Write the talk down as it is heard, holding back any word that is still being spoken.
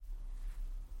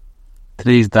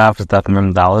Today's daf is daf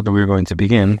Mem Daled, and we're going to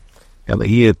begin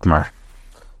Eliyitmar.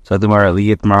 So the Gemara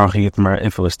Eliyitmar,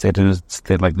 if it was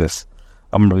stated like this: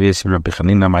 Rabbi S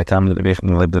Greenwald, my time that the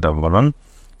lived it of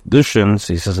Kidushin.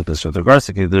 So he says that this with regards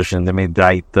to Kidushin, they made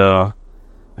daita,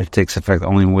 which takes effect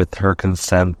only with her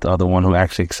consent. The one who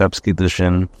actually accepts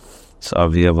Kidushin, so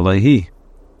Avia V'Lehi,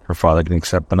 her father can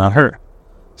accept, but not her,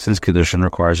 since Kidushin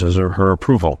requires her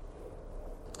approval.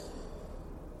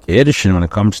 Kidushin, when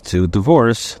it comes to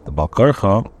divorce, the Baal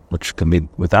Karcha, which can be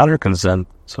without her consent,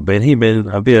 so Ben he ben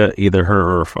Avia, either her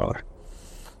or her father.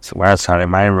 So whereas Hare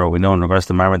Maimro, we know in regards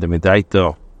to Maimro the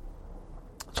Midaito,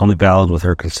 it's only valid with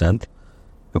her consent.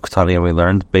 Uktania, we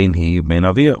learned Ben he ben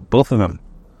Avia, both of them.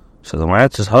 So the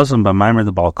Maimro says husband by Maimro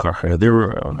the Baal Karcha.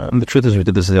 And the truth is, we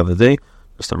did this the other day.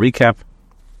 Just a recap.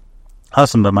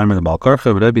 Husband by Maimro the Baal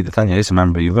Karcha, but Rabbi the Tanya is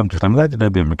Maimro Yuvam. Just like that,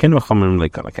 Rabbi Mekin v'Chomim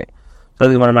like okay. So I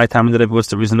think one of my time that what's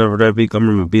the reason of Rabbi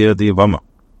Gomer Mabia the Yavama?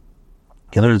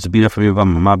 He learns to be from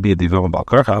Yavama, Mabia the Yavama Baal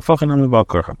Karcha, Afachanam the Baal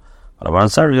Karcha. But I want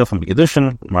to say from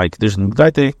Kidushin, my Kidushin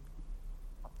Daite,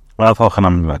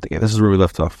 Afachanam the This is where we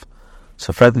left off.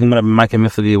 So Fred the Gemara Mike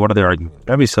Mithidi, what are they arguing?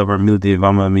 Rabbi Sover Mil the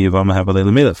Yavama, Mi Yavama have a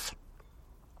Leila Milif.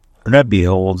 Rabbi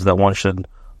holds that one should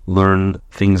learn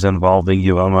things involving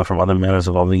Yavama from other matters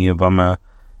involving Yavama,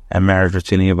 and marriage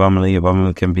between Yavama and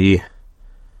Yavama can be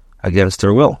against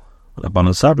her will.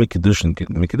 Rabbanan Sabri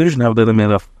Kidushin have Leila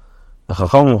Milif. The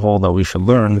Chachamim hold that we should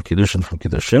learn Kidushin from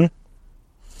Kidushin.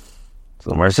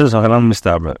 So where it says Hachanan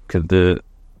Mistabra, could the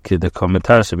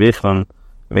commentator Sebechlan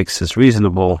makes this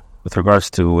reasonable with regards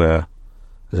to as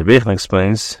Sebechlan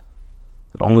explains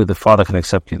that only the father can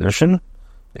accept Kidushin.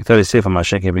 They say from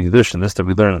Mashenke B'Kidushin, this that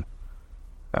we learn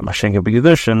Mashenke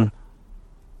B'Kidushin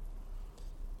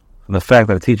from the fact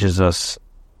that it teaches us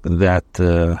that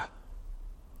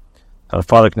a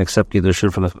father can accept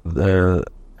Kidushin from the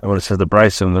what it says the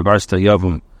Bryce in regards to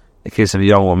Yavam. In the case of a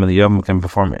young woman, the Yavam can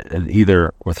perform it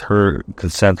either with her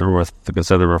consent or with the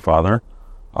consent of her father.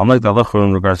 Unlike the halacha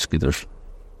in regards to Kiddush.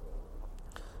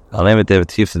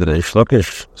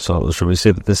 So should we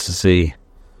say that this is a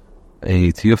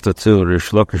tiyufta to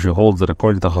Rish Lakish who holds that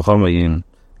according to Chachamayin,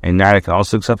 a Nari can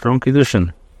also accept her own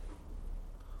Kiddushin?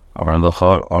 Amar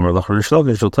Lacha Rish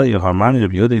Lakish will tell you how many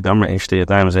of Yehudi Damra Einshtei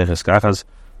Yadayim Zeiches Kachas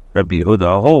Rabbi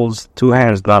Yehuda holds two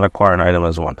hands do not acquire an item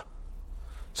as one.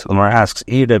 So the Gemara asks,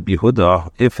 Rabbi Yehuda,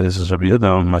 if this is Rabbi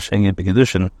Yehuda, Mashenke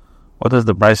B'Kidushin, what does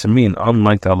the Bryce mean,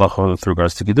 unlike the halacha with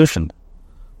regards to Kiddushin?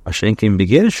 Mashenke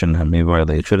B'Kidushin, maybe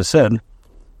they should have said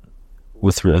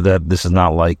that this is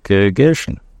not like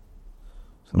Gershon.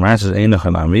 So the Gemara says,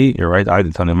 Einachanami, you're right, I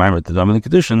did tell you Maimer to Dominic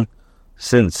Kiddushin,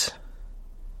 since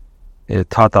it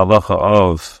taught the halacha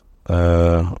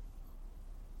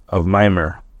of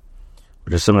Maimer,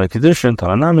 which is similar to Kidushin,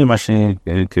 Talanami Mashenke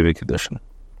B'Kidushin.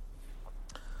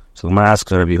 So the Gemara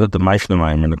asks Rabbi Yehuda Maishna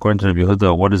Maimer, and according to Rabbi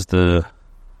Yehuda,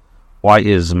 why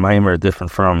is Maimer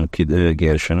different from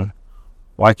Gershon?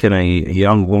 Why can a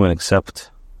young woman accept,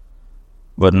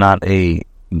 but not a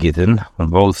Gittin, when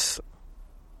both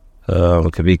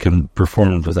can be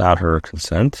performed without her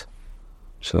consent?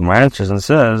 So the Gemara answers and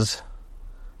says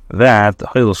that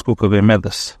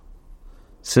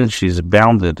since she's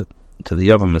bounded to the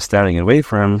Yavam is standing and wait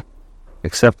for him,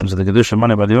 acceptance of the Kiddush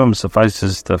money by the Yavam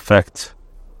suffices to affect.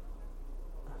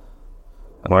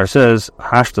 And where it says,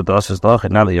 Hashta das is lach,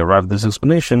 and now that you arrived at this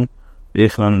explanation,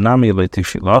 V'echlan nami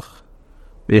le'tikshi lach,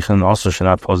 V'echlan also should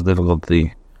not pose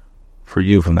difficulty for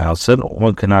you from the outset.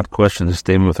 One cannot question the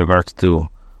statement with regards to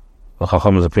the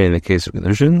Chacham's opinion in the case of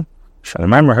Kiddushin.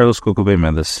 Shanimaimer herlos kukubei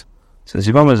medis, since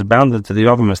Yavam is bounded to the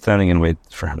Yavam is standing and wait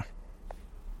for him.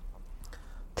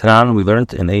 Tanan, we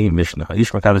learned in a Mishnah,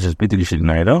 Ish Mekadosh is B'Ti Gishid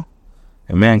Nairo.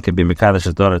 A man can be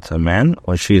Mekadosh's daughter to a man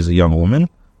when she is a young woman,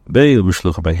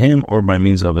 by him or by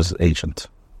means of his agent,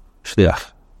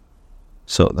 Shliach.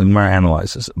 So the Gemara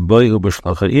analyzes, it's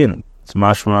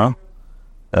mashma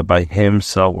that by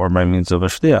himself or by means of a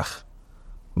Shliach.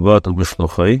 But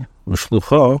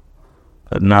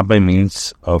not by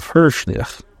means of her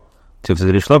Shliach. This is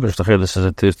a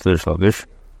Tifta Shlokish.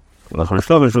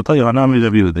 Shlokish will tell you,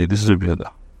 this is Rabbi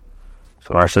Yehuda.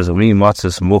 So our says, "We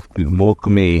matzis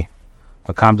mukmi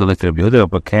akam delik Rabbi Yehuda."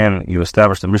 But can you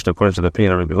establish the Mishnah according to the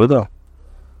opinion of Rabbi Yehuda?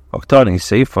 Oktani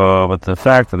seifa, but the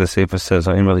fact that the seifa says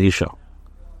 "Im isha."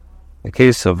 The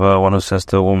case of one who says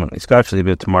to a woman, "Iskachli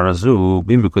b'tamarazu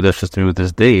bim b'kudeshes to me with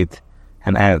this date,"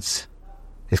 and adds,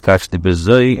 "Iskachli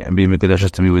b'zay and bim b'kudeshes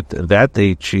to me with that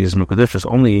date." She is mekudeshes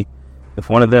only if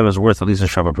one of them is worth at least a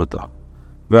Shabbat Pruta.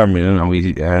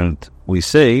 And we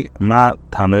say, "Ma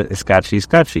tana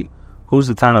iskachi." Who's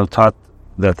the Tana who taught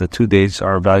that the 2 dates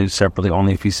are valued separately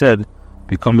only if he said,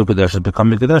 become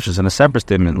Mikudeshes in a separate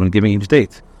statement when giving each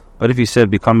date? But if you said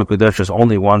become a Kidushin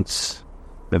only once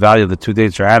the value of the 2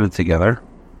 dates are added together,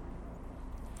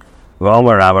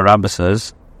 Rabbi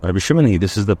says, Rabbi Shimon,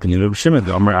 this is the opinion of Shimon.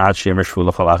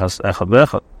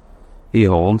 He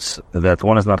holds that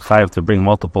one is not chayav to bring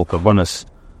multiple karbonos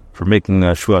for making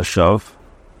a shua shav.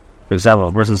 For example,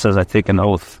 a person says, I take an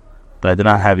oath that I did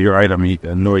not have your item,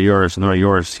 nor yours, nor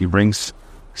yours. He brings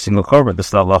a single korban. This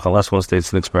is the halacha, unless one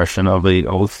states the expression of the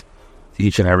oath to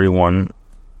each and every one.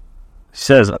 He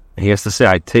says, he has to say,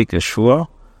 I take a shua,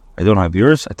 I don't have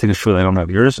yours. I take a shua, I don't have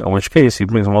yours. In which case, he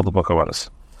brings multiple karbonos.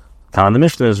 Tana the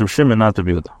Mishnah is Rav Shimon, not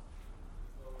Rabbi Yehuda.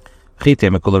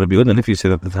 And if you say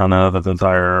that the Tana, that the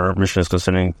entire Mishnah is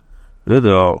concerning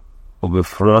Yehuda,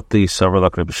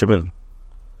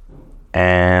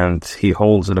 and he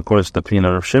holds in accordance to the opinion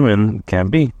of Rav Shimon, can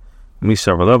be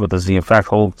but does he in fact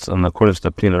holds in accordance to the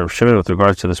opinion of Rav Shimon with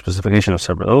regards to the specification of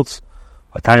separate oaths?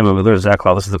 This is the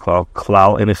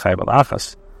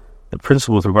klal. The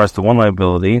principle with regards to one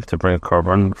liability to bring a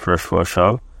korban for a shvua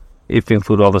shav, if you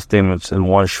include all the statements in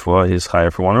one shvua, he is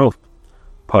chayav for one oath.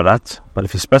 Parat, but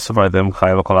if you specify them,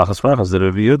 chayav kol achas v'achas, that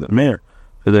would be Yud Meir.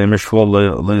 The mishvua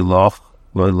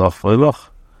loylach.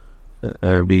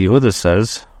 Rabbi Yehuda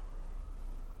says,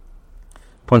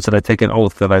 points that I take an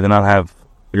oath that I did not have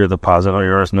your deposit, or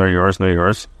yours, nor yours, nor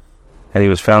yours, and he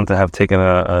was found to have taken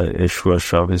a shvua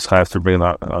shav, his chayav to bring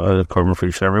a korban for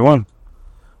each and every one.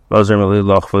 So this clearly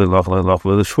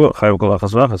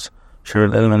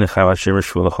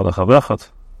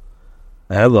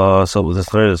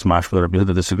is mashma that Rabbi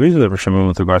Yehuda disagrees with Rabbi Shimon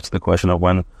with regards to the question of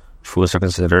when shvuas are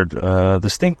considered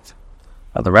distinct.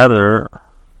 Rather,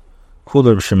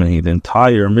 Rabbi Shimon, the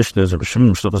entire Mishnah is Rabbi Shimon,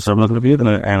 and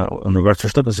in regards to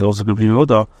Shtukas, he also Rabbi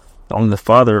Yehuda, only the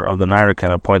father of the Naira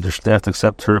can appoint the staff to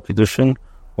accept her Kidushin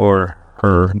or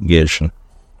her Gedushin.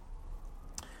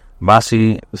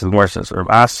 Basi, this is the word says,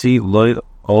 Basi loy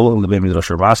ol lebei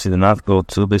midrash. Basi did not go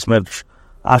to the Beis Medrash.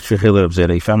 After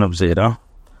he found Reb Zera.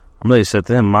 He said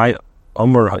to him, "My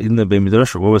Omer in the Beis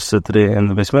Midrash. What was said today in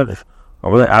the Beis Medrash?"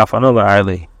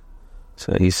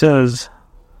 So he says,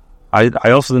 "I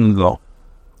also didn't go."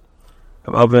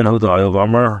 Rabbi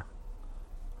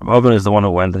Avin is the one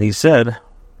who went, and he said,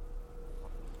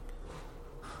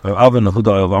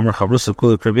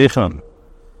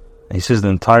 he says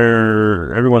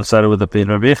everyone sided with the opinion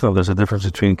of Rabbi Yechon. There's a difference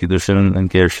between Kidushin and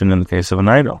Gerushin in the case of an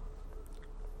idol.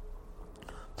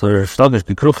 So Rish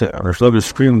Lakish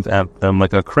screamed at them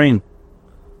like a crane.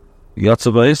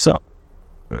 Yatsa Ba'isa.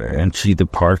 And she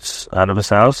departs out of his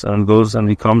house and goes and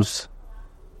becomes.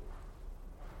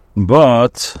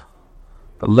 But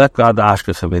let God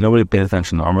Ashkas have nobody paid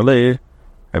attention to Amalei.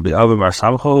 Rabbi Avin Bar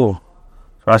Samcho.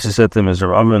 Rashi said to him, is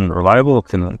Rabbi Avin reliable?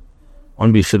 Can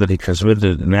one be sure that he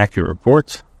transmitted an accurate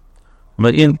report?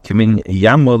 Yes,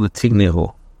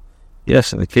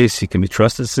 in the case he can be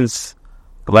trusted, since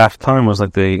the last time was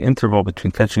like the interval between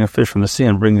catching a fish from the sea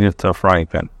and bringing it to a frying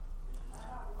pan.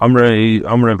 Amrei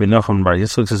Binachon Bar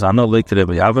Yitzchak says, "I know like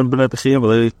Rabbi Avin ben Rabbi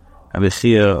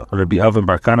Avin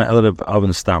Bar Kana El Rabbi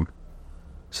Avin Stam."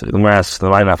 So the Gemara asks, "The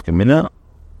line of Kamina,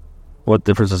 what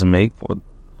difference does it make? What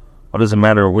does it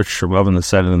matter which Rabbi Avin is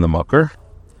cited in the Makar?"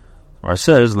 Or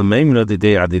says, "L'meimina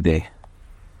didei adidei."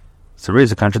 To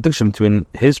raise a contradiction between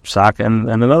his psak and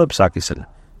another psak. He said,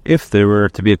 if there were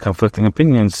to be conflicting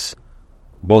opinions,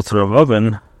 both Rav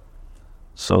Avin,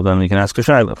 so then we can ask a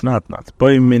shayla. If not.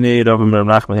 Boy minei Rav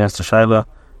Nachman has to shayla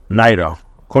naira.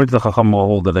 According to the Chacham, will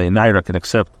hold that a naira can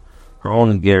accept her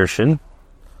own gerushin.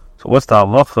 So what's the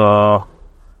halacha?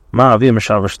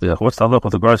 What's the halacha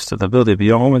with regards to the ability of a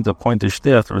young woman to appoint a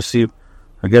shtiach to receive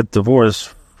or get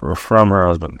divorce from her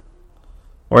husband?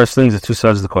 Or explains the two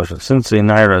sides of the question. Since a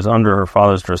naira is under her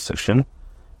father's jurisdiction,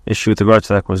 issue with regards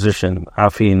to the acquisition,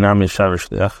 afi nami shav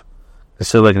shliach,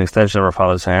 considered like an extension of her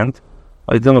father's hand,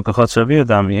 or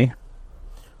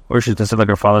she's considered like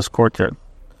her father's courtyard.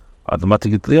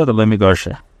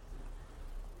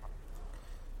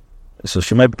 So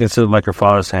she might be considered like her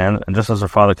father's hand, and just as her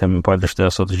father can appoint the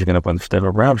shliach, so that she can appoint the shliach,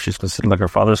 or perhaps she's considered like her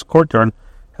father's courtyard,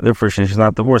 and therefore she's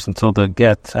not divorced until the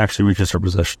get actually reaches her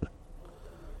possession.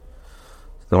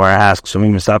 The Gemara asks,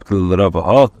 and is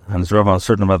Rav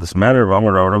uncertain about this matter?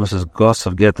 Rav says, "Gos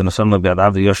of get and the son of God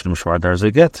Avdi Yoshim Shvar Dar's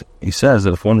a get." He says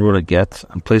that if one wrote a get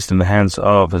and placed in the hands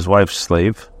of his wife's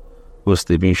slave, who is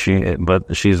sleeping,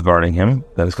 but she is guarding him,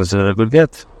 that is considered a good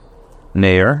get.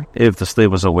 Neir, if the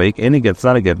slave was awake, any get, it's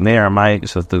not a get. Neir mai,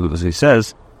 so as he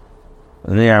says,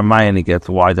 Neir mai any get.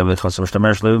 Why? Because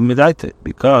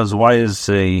why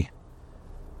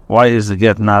is the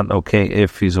get not okay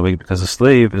if he's awake? Because a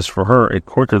slave is for her a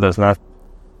quarter that's not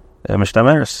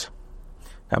mishtameres.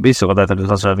 And if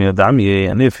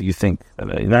you think that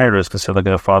a Naira is considered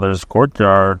like a father's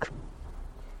courtyard,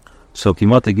 so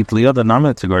even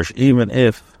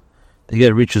if the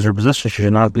get reaches her possession, she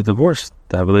should not be divorced.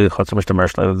 So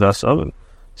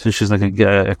she's like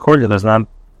a courtyard that's not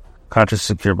conscious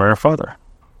secured by her father.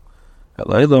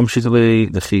 Rather,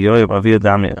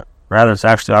 it's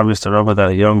actually obvious to Rabbi that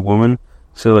a young woman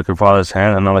still like her father's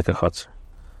hand and not like a chutzner.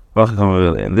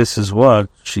 And this is what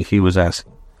he was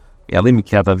asking. Is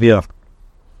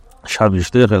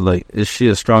she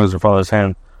as strong as her father's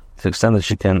hand to the extent that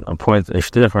she can appoint a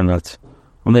shtiach or not?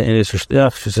 When it is her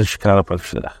shtiach, she says she cannot appoint a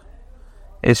shtiach.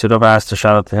 Rabbi asked to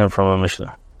shout out to him from a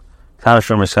Mishnah. In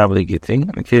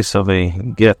the case of a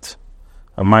get,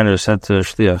 a minor said to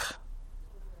shtiach,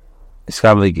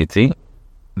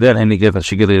 then any get that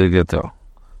she get a get though.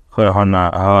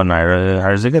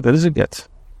 How is it get? That is a get.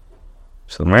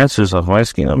 So the answer is of my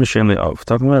skin. I'm ashamed of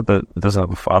talking about that it doesn't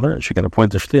have a father, and she can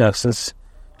appoint a shtiach since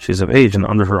she's of age and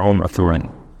under her own authority.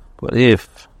 But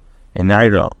if a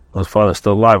naira, whose father is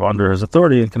still alive under his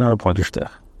authority, and cannot appoint a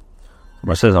shtiach.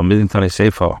 It says I'm meeting Tani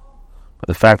Seifo, but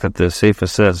the fact that the Seifa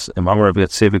says Imam get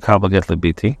Seifa Kabal get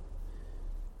lebiti,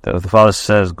 that if the father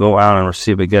says go out and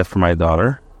receive a get for my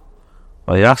daughter,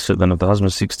 well, then if the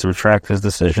husband seeks to retract his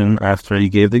decision after he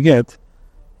gave the get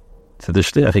to the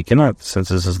shliach, he cannot, since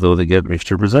it's as though the get reached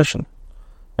her possession.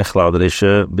 It's mashma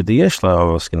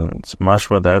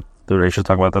that the Reisha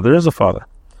talk about that there is a father.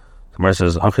 The Gemara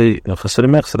says,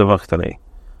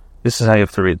 this is how you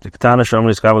have to read.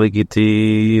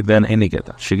 Then any get.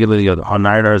 If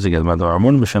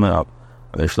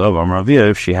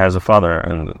she has a father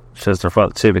and says to her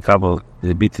father,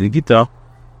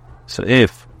 so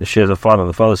if she has a father,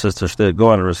 the father says to her, go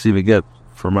on and receive a get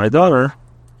for my daughter,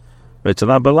 it's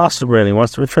not belasted and he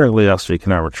wants to retract, he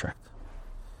cannot retract.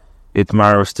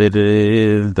 Itmar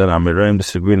stated that Amirim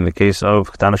disagreed in the case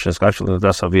of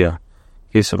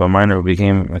case of a minor who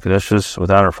became Mekadesh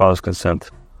without her father's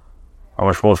consent.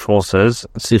 Our Shmuel says,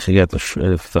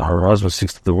 if her husband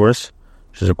seeks to divorce,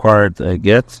 she's required a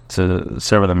get to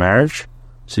sever the marriage.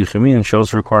 Sichamin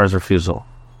shows requires refusal.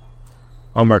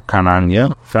 Omar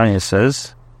Kananya, Fania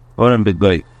says,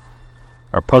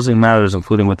 are puzzling matters,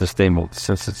 including with the statement,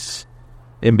 since it's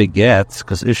in beget,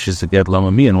 because ish is the get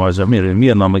lama mi, and why is there mi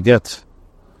and lama get?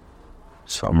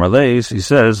 So Marleis, he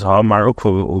says, now that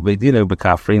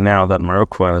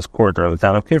Marukwa and his court are in the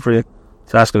town of Kifri,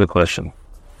 to ask the question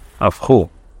of who.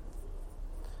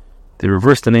 They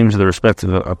reversed the names of the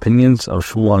respective opinions of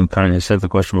Shmuel and Kanye. He said the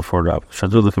question before Rab.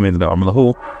 Shadul the committee of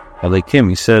Amlahu, Aleikim,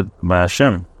 he said by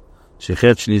Hashem,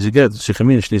 Shechet shneez a get,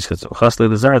 Shechamin shneez get. Chasle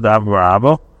the Zar, the Abba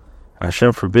Abba.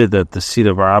 Hashem forbid that the seed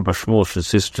of our Abba Shmuel should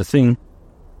see such a thing.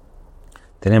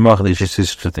 Then Machli should see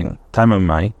such a thing. Time of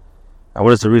Mai. And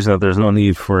what is the reason that there's no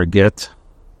need for a get?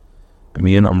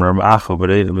 She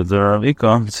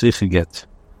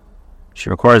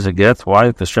requires a get. Why?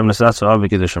 Because perhaps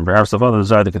the father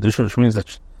desired the Kidushin, which means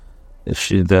that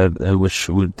which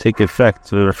would take effect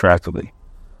retroactively.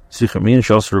 She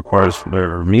also requires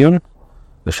Miyun,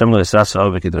 the Shem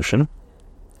Lesasa Kidushin.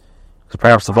 Because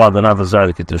perhaps the father did not desire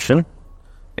the Kidushin.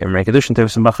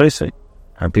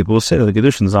 And people will say that the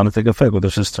Kidushin does not take effect with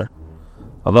their sister.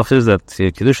 Allah is that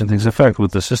the Kidushin takes effect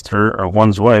with the sister or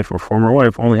one's wife or former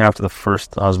wife only after the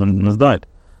first husband has died.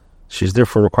 She is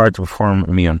therefore required to perform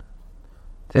Miyun,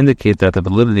 to indicate that the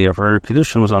validity of her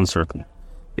Kidushin was uncertain.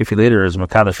 If he later is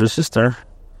Makadosh her sister,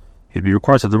 he'd be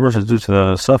required to divorce her due to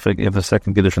the suffix if the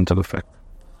second Kidushin took effect.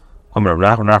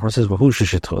 Nachman says,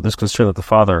 this concerns that the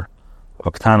father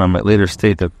of Ktana might later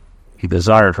state that he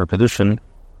desired her Kidushin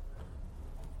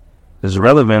is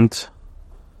relevant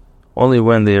only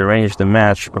when they arranged the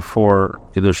match before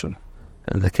Kidushin.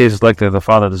 And the case is likely that the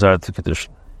father desired the Kidushin.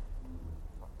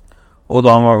 Oda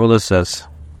Amar Ula says,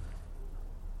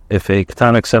 if a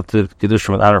Ketana accepted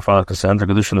Kidushin without her father's consent, her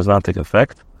Kidushin does not take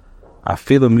effect.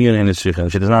 Afilu Miyun in Yisrichin.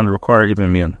 She does not require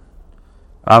even Miyun.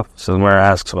 So the Gemara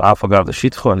asks, Afagav the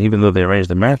Shitcho, and even though they arranged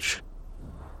the match,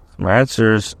 my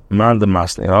answer is, Man the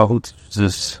Masniha. Who teaches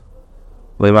this?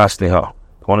 Le Masniha.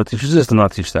 The one who teaches this does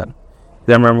not teach that.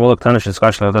 Then remember, look, Tanish and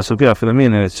Skashla, that's okay, Afilu Miyun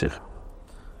in Yitzrich.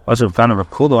 Also, if found of a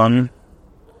Kulon,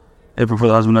 if before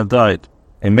the husband had died,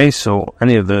 a Meso,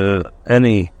 any of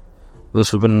those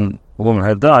who've been a woman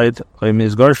had died, a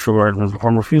Ms. Garshu, and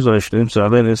perform refusal, so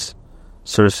then is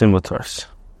Surasim Latars.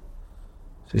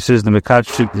 So he says, the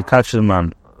Mekacha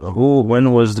man,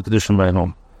 when was the Kidushin by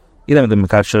home? Either the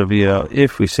Mekacha via,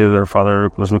 if we say that her father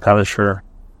was Mekadosh her,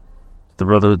 the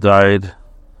brother who died,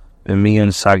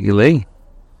 Miyan Sagile,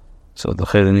 so the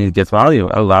Chayla need to get value,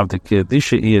 allowed the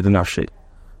Kidushin,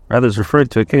 rather it's referred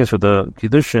to a case where the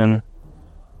Kidushin,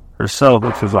 herself,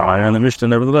 which is iron, and the Mishnah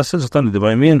nevertheless says,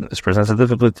 this presents a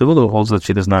difficulty to Lulu, holds that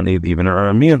she does not need even her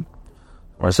immune.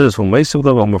 Or it says,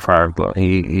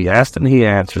 he asked and he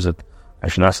answers it.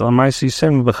 Talking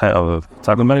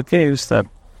about a case that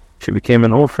she became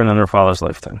an orphan in her father's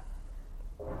lifetime.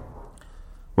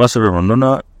 He has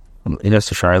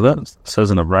to Shaila,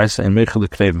 says in the Brisa, in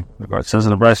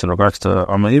regards to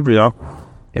Amma Ivriya,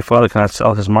 a father cannot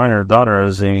sell his minor daughter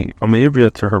as a Amma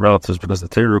Ivriya to her relatives because the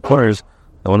Torah requires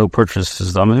that one who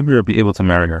purchases the Amma Ivriya be able to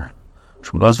marry her.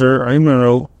 In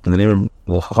the name of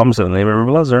the Chacham said, in the name of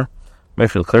Rabbi Lezer,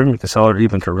 make it clear, you can sell her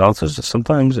even to her relatives.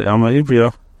 Sometimes the Amma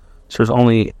Ivriya serves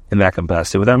only in that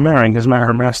capacity without marrying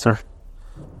her master.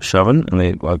 Shavan, and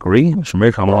they agree. He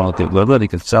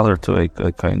can sell her to a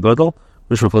Kohen Gadol,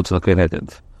 which will put to the Kohen Hedid.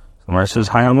 The Gemara says,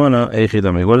 "Hi Almana,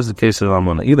 Eichidami." What is the case of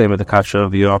Almana? Ilay the kasha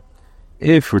of Yah.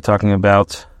 If we're talking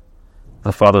about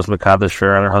the father's mekadosh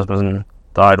and her husband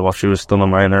died while she was still a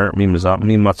minor, he's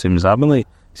able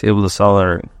to sell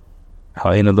her. A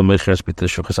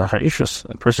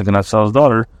person cannot sell his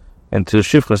daughter into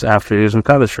shifchus after he is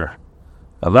mekadosh her.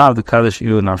 Allow the kaddish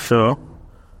you nafsho.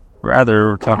 Rather,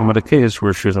 we're talking about a case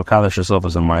where she was mekadosh herself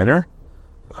as a minor,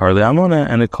 Karli Amona,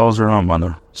 and it calls her an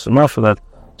Amona. So much for that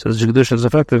says the Kidushin is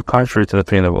effective contrary to the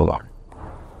opinion of Olam.